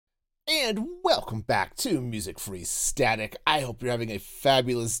And welcome back to Music Free Static. I hope you're having a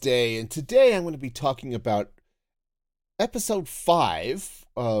fabulous day. And today I'm going to be talking about episode 5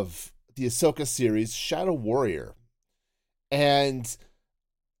 of the Ahsoka series, Shadow Warrior. And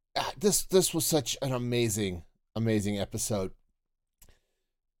this was such an amazing episode.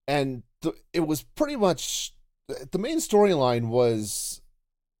 And it was pretty much, the main storyline was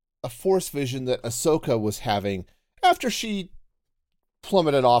a Force vision that Ahsoka was having after she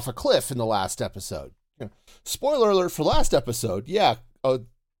plummeted off a cliff in the last episode. Spoiler alert for last episode. Yeah,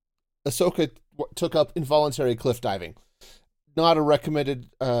 Ahsoka took up involuntary cliff diving. Not a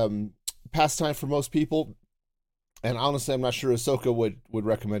recommended pastime for most people, and honestly, I'm not sure Ahsoka would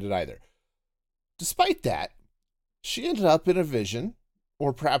recommend it either. Despite that, she ended up in a vision,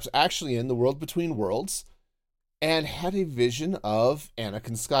 or perhaps actually in the world between worlds, and had a vision of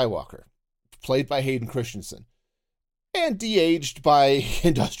Anakin Skywalker, played by Hayden Christensen, and de-aged by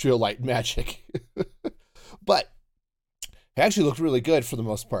industrial light magic. But it actually looked really good for the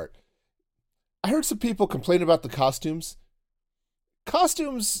most part. I heard some people complain about the costumes.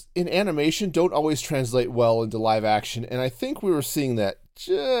 Costumes in animation don't always translate well into live action, and I think we were seeing that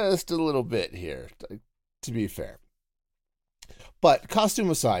just a little bit here, to be fair. But costume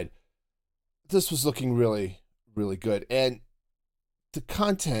aside, this was looking really, really good, and the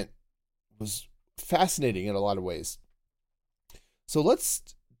content was fascinating in a lot of ways. So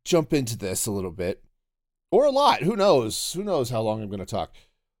let's jump into this a little bit, or a lot. Who knows? Who knows how long I'm going to talk?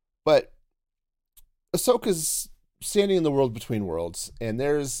 But Ahsoka's standing in the world between worlds, and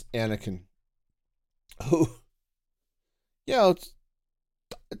there's Anakin, who, they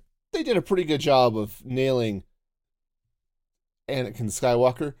did a pretty good job of nailing Anakin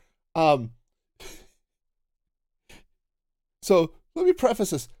Skywalker. So let me preface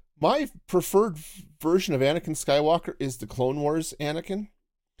this. My preferred version of Anakin Skywalker is the Clone Wars Anakin.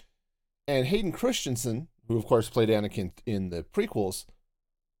 And Hayden Christensen, who of course played Anakin in the prequels,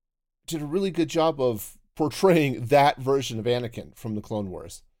 did a really good job of portraying that version of Anakin from the Clone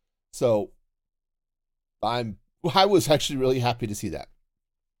Wars. So I was actually really happy to see that.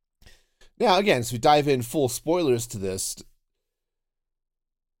 Now, again, as we dive in full spoilers to this,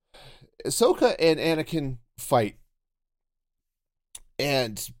 Ahsoka and Anakin fight.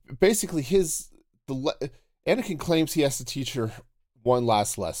 And basically, Anakin claims he has to teach her one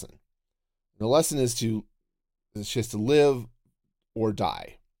last lesson. The lesson is she has to live or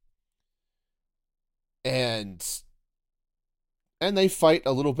die. And they fight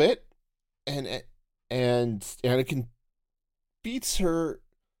a little bit, and Anakin beats her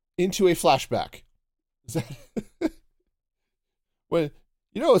into a flashback. Is that when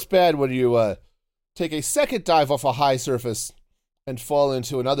it's bad when you take a second dive off a high surface and fall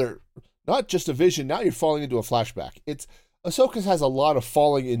into another, not just a vision, now you're falling into a flashback. Ahsoka has a lot of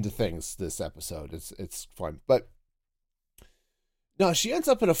falling into things this episode. It's fun. But no, she ends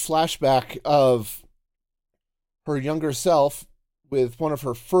up in a flashback of her younger self with one of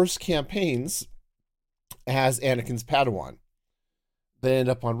her first campaigns as Anakin's Padawan. They end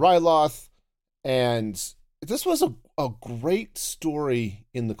up on Ryloth, and this was a great story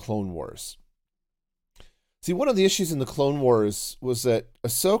in the Clone Wars. See, one of the issues in the Clone Wars was that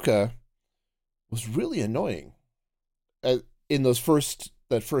Ahsoka was really annoying in that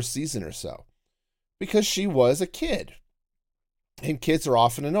first season or so, because she was a kid, and kids are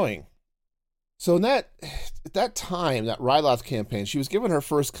often annoying. So in that time, that Ryloth campaign, she was given her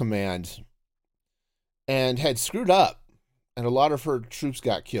first command and had screwed up, and a lot of her troops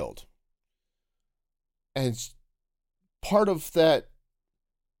got killed. And part of that,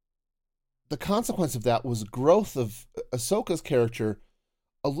 the consequence of that was growth of Ahsoka's character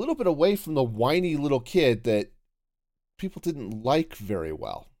a little bit away from the whiny little kid that people didn't like very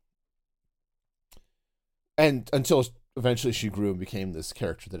well. And until eventually she grew and became this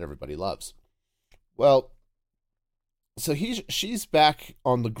character that everybody loves. Well, so she's back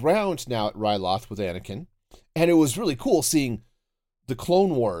on the ground now at Ryloth with Anakin, and it was really cool seeing the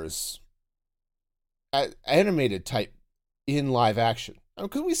Clone Wars animated type in live action.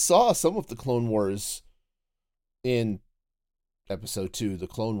 Because we saw some of the Clone Wars in episode 2, the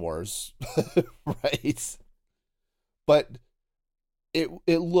Clone Wars, right? But it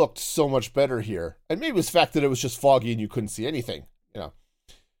looked so much better here. And maybe it was the fact that it was just foggy and you couldn't see anything,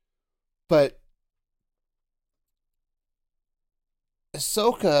 But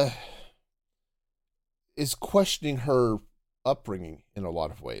Ahsoka is questioning her upbringing in a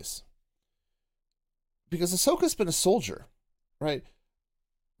lot of ways. Because Ahsoka's been a soldier, right?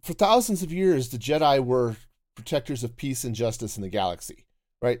 For thousands of years, the Jedi were protectors of peace and justice in the galaxy,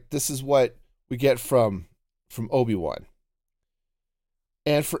 right? This is what we get from Obi-Wan.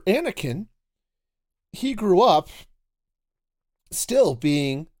 And for Anakin, he grew up still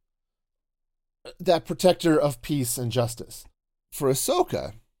being that protector of peace and justice. For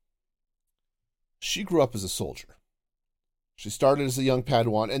Ahsoka, she grew up as a soldier. She started as a young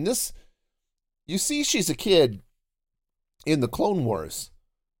Padawan, and this, you see, she's a kid in the Clone Wars,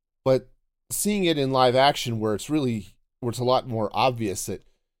 but seeing it in live action, where it's a lot more obvious that,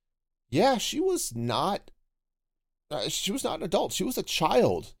 yeah, she was not an adult. She was a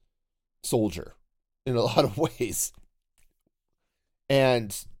child soldier in a lot of ways,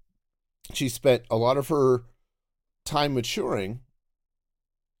 and she spent a lot of her time maturing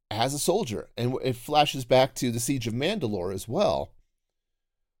as a soldier. And it flashes back to the Siege of Mandalore as well,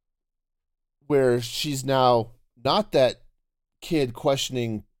 where she's now not that kid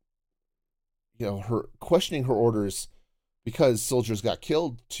questioning her orders because soldiers got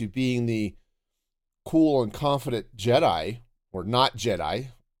killed, to being the cool and confident Jedi, or not Jedi,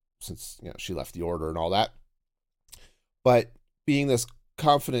 since she left the order and all that, but being this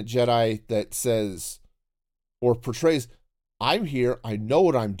confident Jedi that says, or portrays, I'm here, I know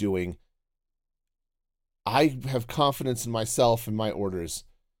what I'm doing, I have confidence in myself and my orders.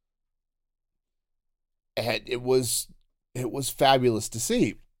 And it was fabulous to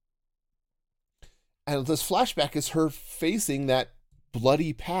see. And this flashback is her facing that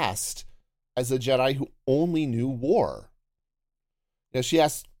bloody past as a Jedi who only knew war. She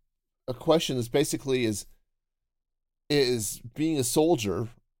asked a question that's basically is being a soldier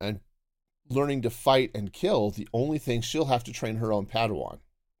and learning to fight and kill the only thing she'll have to train her own Padawan.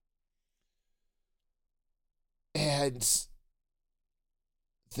 And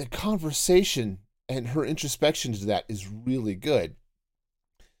the conversation and her introspection to that is really good.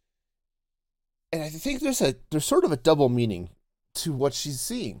 And I think there's sort of a double meaning to what she's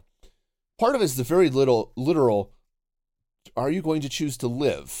seeing. Part of it is the very literal, are you going to choose to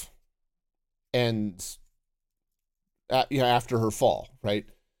live? And after her fall, right?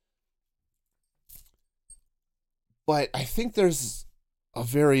 But I think there's a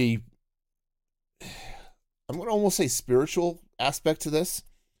very, I'm going to almost say, spiritual aspect to this.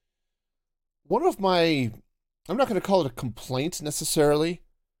 One of my, I'm not going to call it a complaint necessarily,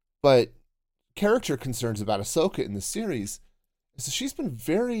 but character concerns about Ahsoka in the series is that she's been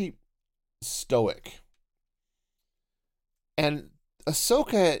very stoic. And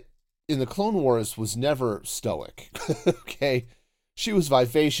Ahsoka in the Clone Wars was never stoic. Okay? She was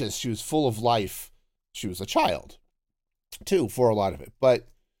vivacious, she was full of life. She was a child, too, for a lot of it. But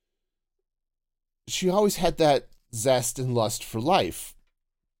she always had that zest and lust for life.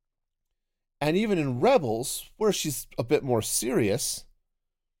 And even in Rebels, where she's a bit more serious,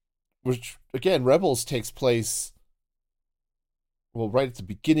 which, again, Rebels takes place, well, right at the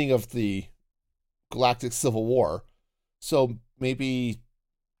beginning of the Galactic Civil War. So maybe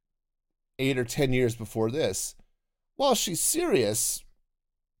 8 or 10 years before this. While she's serious,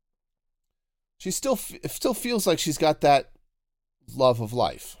 she still feels like she's got that love of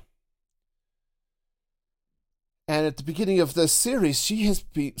life. And at the beginning of this series, she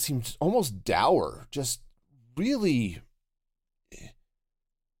seemed almost dour, just really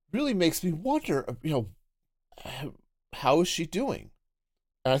makes me wonder, how is she doing?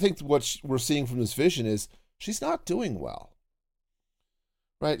 And I think what we're seeing from this vision is she's not doing well,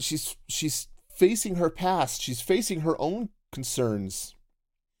 right? She's facing her past. She's facing her own concerns.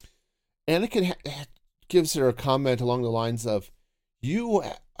 Anakin gives her a comment along the lines of, "You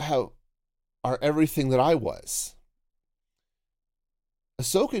are everything that I was."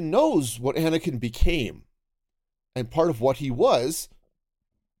 Ahsoka knows what Anakin became, and part of what he was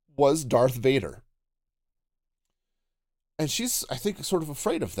Darth Vader. And she's, I think, sort of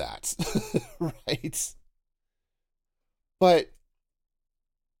afraid of that, right? But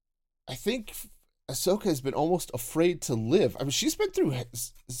I think Ahsoka has been almost afraid to live. I mean, she's been through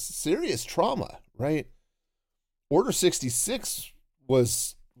serious trauma, right? Order 66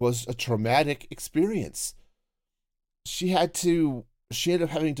 was a traumatic experience. She ended up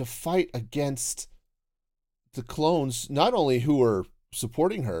having to fight against the clones, not only who were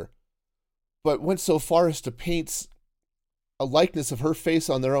supporting her, but went so far as to paint a likeness of her face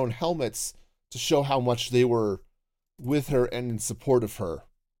on their own helmets to show how much they were with her and in support of her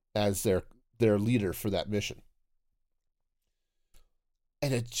as their leader for that mission.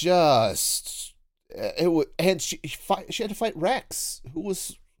 And it just, and she had to fight Rex, who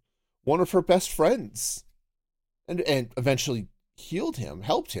was one of her best friends, and eventually helped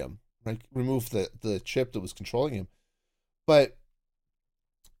him, right, remove the chip that was controlling him. But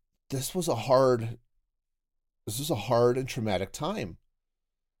this was a hard and traumatic time.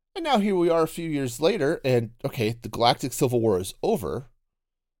 And now here we are a few years later, and okay, the Galactic Civil War is over,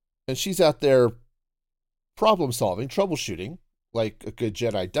 And she's out there problem solving, troubleshooting, like a good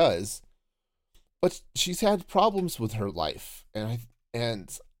Jedi does. But she's had problems with her life, and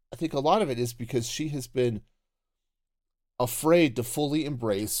I think a lot of it is because she has been afraid to fully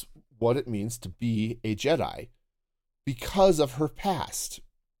embrace what it means to be a Jedi because of her past.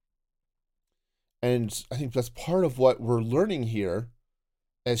 And I think that's part of what we're learning here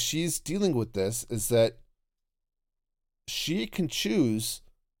as she's dealing with this, is that she can choose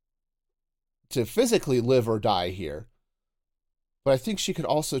to physically live or die here, but I think she could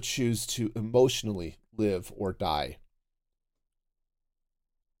also choose to emotionally live or die.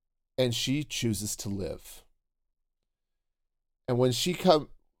 And she chooses to live. And when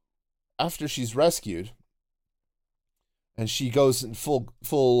after she's rescued, and she goes in full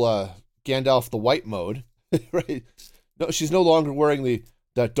Gandalf the White mode, right? No, she's no longer wearing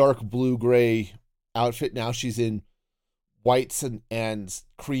that dark blue gray outfit. Now she's in whites and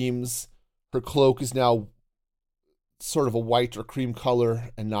creams. Her cloak is now sort of a white or cream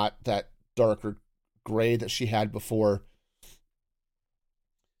color and not that darker gray that she had before.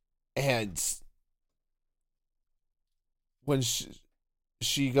 And when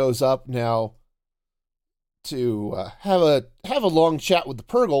she goes up now to have a long chat with the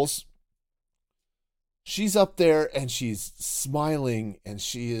Purgles, she's up there and she's smiling, and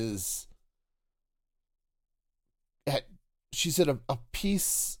she's at a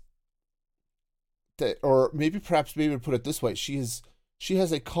peace that, or maybe put it this way, she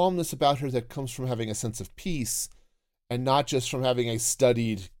has a calmness about her that comes from having a sense of peace, and not just from having a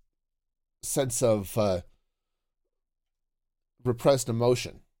studied sense of repressed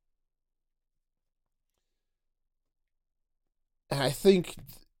emotion. And I think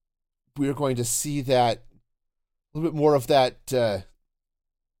we're going to see that a little bit more of that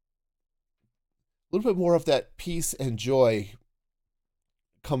peace and joy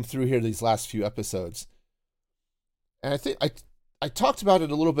come through here these last few episodes. And I think I talked about it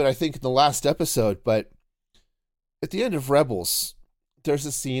a little bit, I think, in the last episode, but at the end of Rebels, there's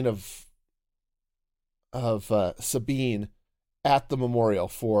a scene of Sabine at the memorial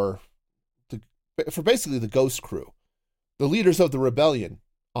for basically the Ghost Crew, the leaders of the rebellion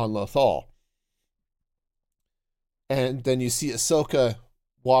on Lothal. And then you see Ahsoka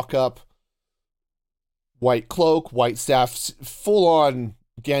walk up, white cloak, white staff, full on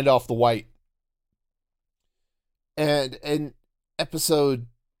Gandalf the White. And in episode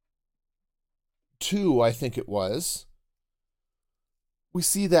 2, I think it was, we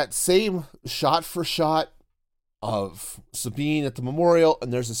see that same shot for shot of Sabine at the memorial,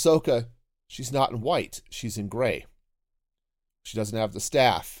 and there's Ahsoka. She's not in white, she's in gray. She doesn't have the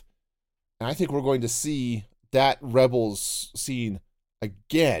staff. And I think we're going to see that Rebels scene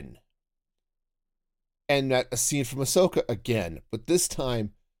again. And that a scene from Ahsoka again. But this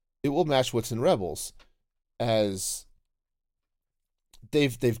time, it will match what's in Rebels, as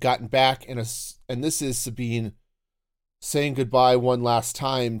they've gotten back, and this is Sabine saying goodbye one last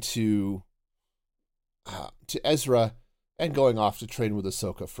time to Ezra, and going off to train with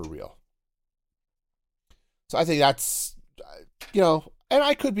Ahsoka for real. So I think that's, and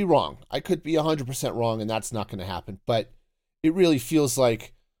I could be wrong. I could be 100% wrong, and that's not going to happen. But it really feels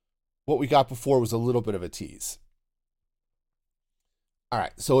like what we got before was a little bit of a tease. All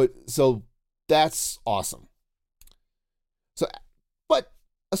right, so that's awesome. So, but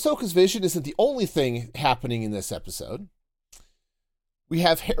Ahsoka's vision isn't the only thing happening in this episode. We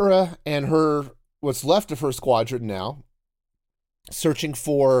have Hera and what's left of her squadron now, searching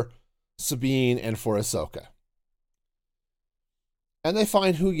for Sabine and for Ahsoka. And they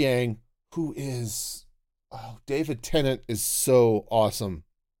find Hu Yang, who is... Oh, David Tennant is so awesome.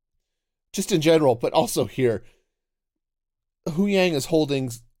 Just in general, but also here. Hu Yang is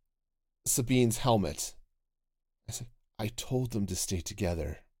holding Sabine's helmet. I say, I told them to stay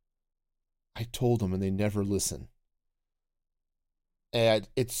together. I told them, and they never listen. And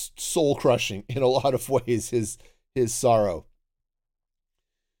it's soul-crushing in a lot of ways, his sorrow.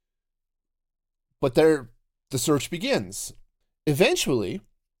 But the search begins. Eventually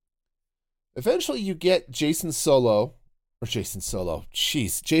you get Jason Syndulla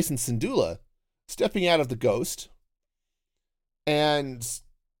stepping out of the Ghost and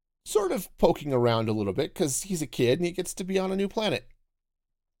sort of poking around a little bit, because he's a kid and he gets to be on a new planet.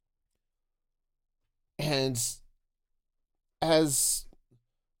 And as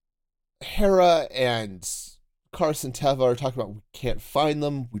Hera and Carson Teva are talking about, we can't find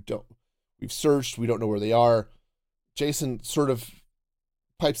them, we've searched, we don't know where they are, Jason sort of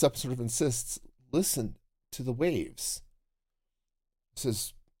pipes up and sort of insists, listen to the waves. He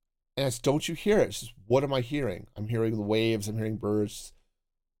says, and I said, don't you hear it? She says, what am I hearing? I'm hearing the waves, I'm hearing birds.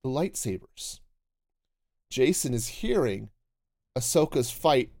 the lightsabers. Jason is hearing Ahsoka's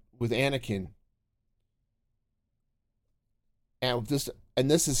fight with Anakin. And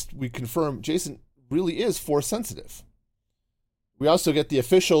this is, we confirm Jason really is Force sensitive. We also get the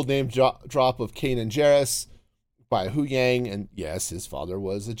official name drop of Kanan Jarrus by Hu Yang, and yes, his father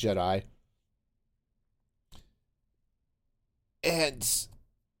was a Jedi. And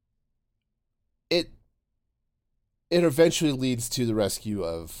it eventually leads to the rescue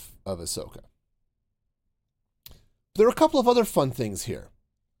of Ahsoka. There are a couple of other fun things here.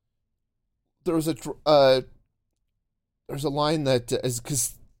 There's a line that is,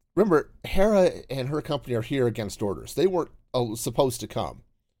 because remember, Hera and her company are here against orders. They weren't supposed to come,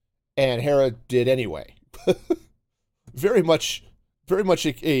 and Hera did anyway. very much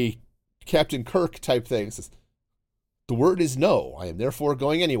a Captain Kirk type thing. Says, the word is no. I am therefore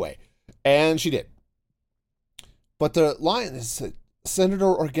going anyway, and she did. But the line is that Senator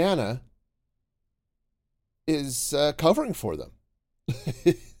Organa is covering for them.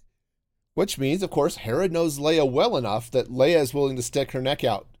 Which means, of course, Hera knows Leia well enough that Leia is willing to stick her neck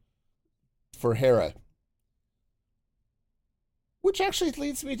out for Hera. Which actually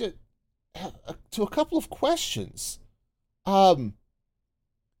leads me to a couple of questions.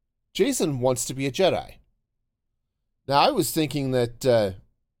 Jason wants to be a Jedi. Now, I was thinking that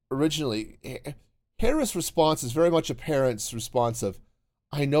originally, Hera's response is very much a parent's response of,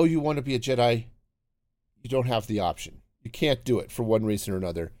 I know you want to be a Jedi, you don't have the option. You can't do it for one reason or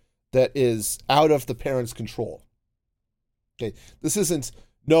another. That is out of the parent's control. Okay, this isn't,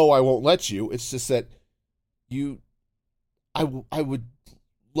 no, I won't let you. It's just that I would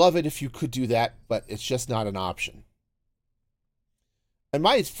love it if you could do that, but it's just not an option. And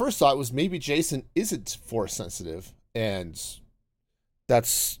my first thought was maybe Jason isn't Force sensitive, and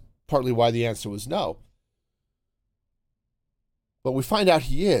that's partly why the answer was no. But we find out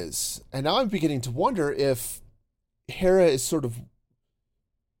he is, and now I'm beginning to wonder if Hera is sort of,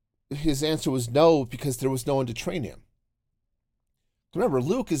 his answer was no because there was no one to train him. Remember,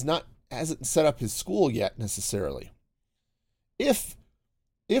 Luke hasn't set up his school yet necessarily. If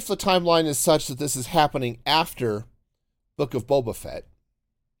the timeline is such that this is happening after Book of Boba Fett,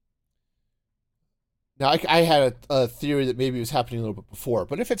 now I had a theory that maybe it was happening a little bit before,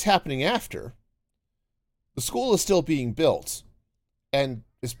 but if it's happening after, the school is still being built and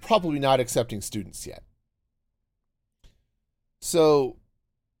is probably not accepting students yet. So,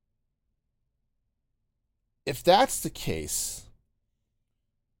 if that's the case,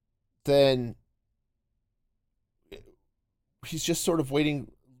 then he's just sort of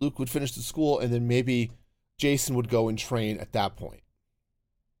waiting Luke would finish the school, and then maybe Jason would go and train at that point.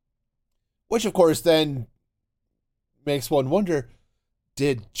 Which, of course, then makes one wonder,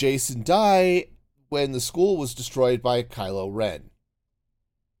 did Jason die when the school was destroyed by Kylo Ren?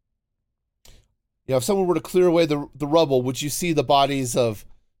 You know, if someone were to clear away the rubble, would you see the bodies of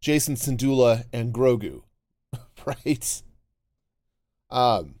Jason Syndulla and Grogu? Right?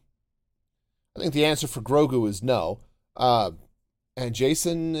 I think the answer for Grogu is no. And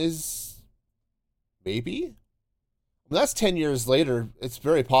Jason is maybe? Well, that's 10 years later. It's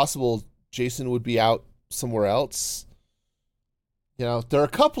very possible Jason would be out somewhere else. You know, there are a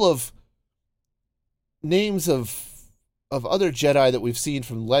couple of names of other Jedi that we've seen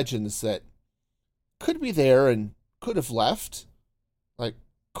from Legends that could be there and could have left. Like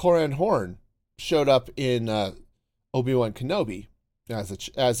Corran Horn showed up in Obi-Wan Kenobi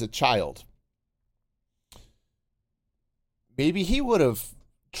as a child. Maybe he would have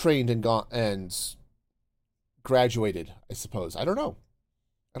trained and gone and graduated, I suppose. I don't know.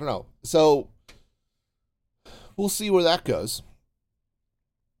 So we'll see where that goes.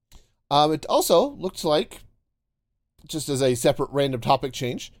 It also looks like, just as a separate random topic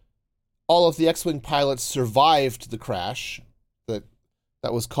change, all of the X-Wing pilots survived the crash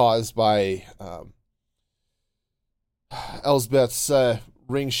that was caused by Elsbeth's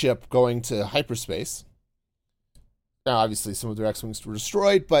ring ship going to hyperspace. Now, obviously, some of their X-Wings were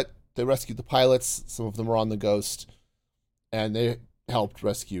destroyed, but they rescued the pilots. Some of them were on the Ghost, and they helped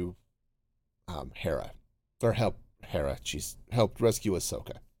rescue Hera. Or helped rescue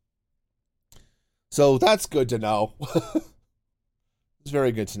Ahsoka. So that's good to know. It's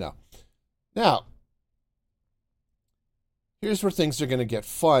very good to know. Now, here's where things are going to get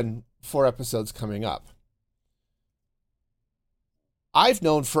fun. 4 episodes coming up. I've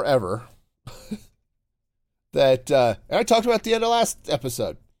known forever that, and I talked about at the end of last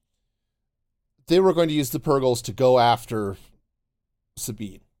episode, they were going to use the Purgles to go after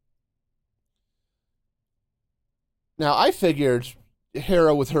Sabine. Now, I figured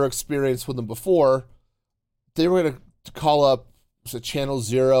Hera, with her experience with them before, they were going to call up so channel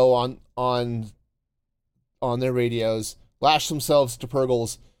 0 on their radios, lash themselves to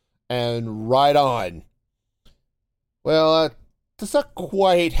Purgles, and ride on. Well, that's not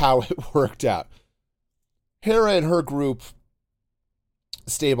quite how it worked out. Hera and her group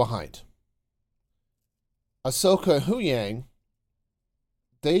stay behind. Ahsoka and Huyang,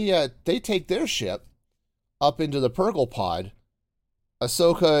 they take their ship up into the Purgle pod.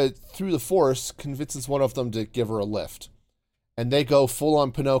 Ahsoka, through the Force, convinces one of them to give her a lift. And they go full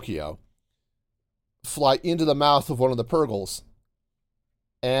on Pinocchio, fly into the mouth of one of the Purgles,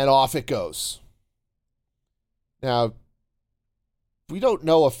 and off it goes. Now, we don't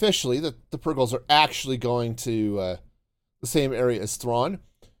know officially that the Purgles are actually going to the same area as Thrawn,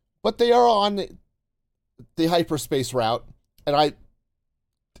 but they are on the hyperspace route, and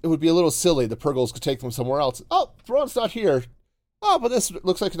it would be a little silly. The Purgles could take them somewhere else. Oh, Thrawn's not here. Oh, but this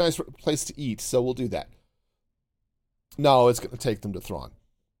looks like a nice place to eat, so we'll do that. No, it's going to take them to Thrawn.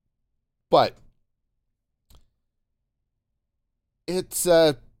 But it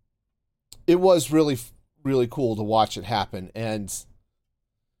was really, really cool to watch it happen. And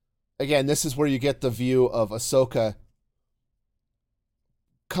again, this is where you get the view of Ahsoka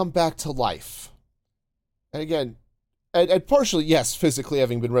come back to life. And again, and partially, yes, physically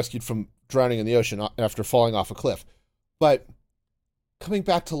having been rescued from drowning in the ocean after falling off a cliff, but coming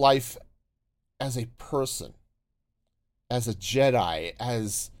back to life as a person, as a Jedi,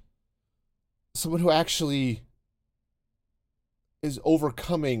 as someone who actually is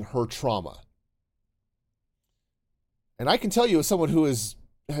overcoming her trauma. And I can tell you, as someone who has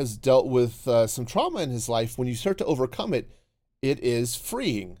dealt with some trauma in his life, when you start to overcome it, it is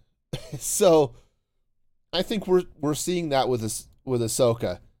freeing. So I think we're seeing that with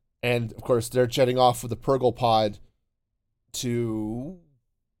Ahsoka. And of course, they're jetting off with the Purgle pod to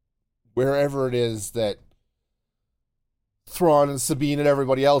wherever it is that Thrawn and Sabine and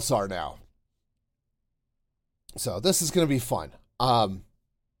everybody else are now. So this is going to be fun.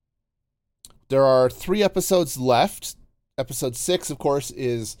 There are 3 episodes left. Episode 6, of course,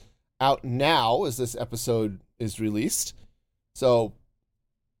 is out now as this episode is released. So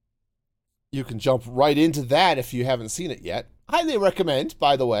you can jump right into that if you haven't seen it yet. Highly recommend,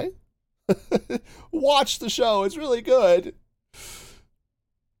 by the way. Watch the show. It's really good.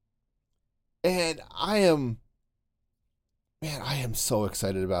 And I am so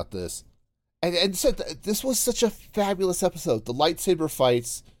excited about this. And said this was such a fabulous episode. The lightsaber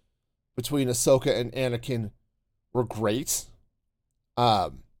fights between Ahsoka and Anakin were great.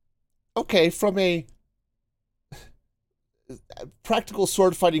 Okay, from a practical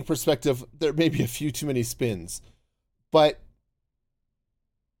sword fighting perspective, there may be a few too many spins, but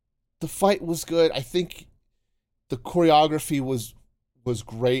the fight was good. I think the choreography was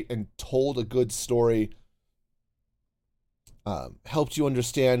great and told a good story. Helped you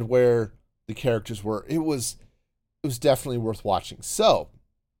understand where the characters were. It was definitely worth watching. So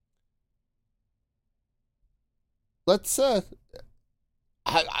let's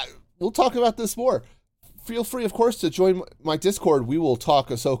we'll talk about this more. Feel free, of course, to join my Discord. We will talk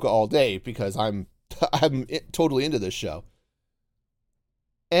Ahsoka all day because I'm totally into this show.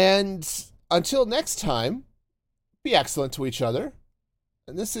 And until next time, be excellent to each other.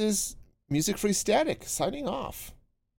 And this is Music Free Static signing off.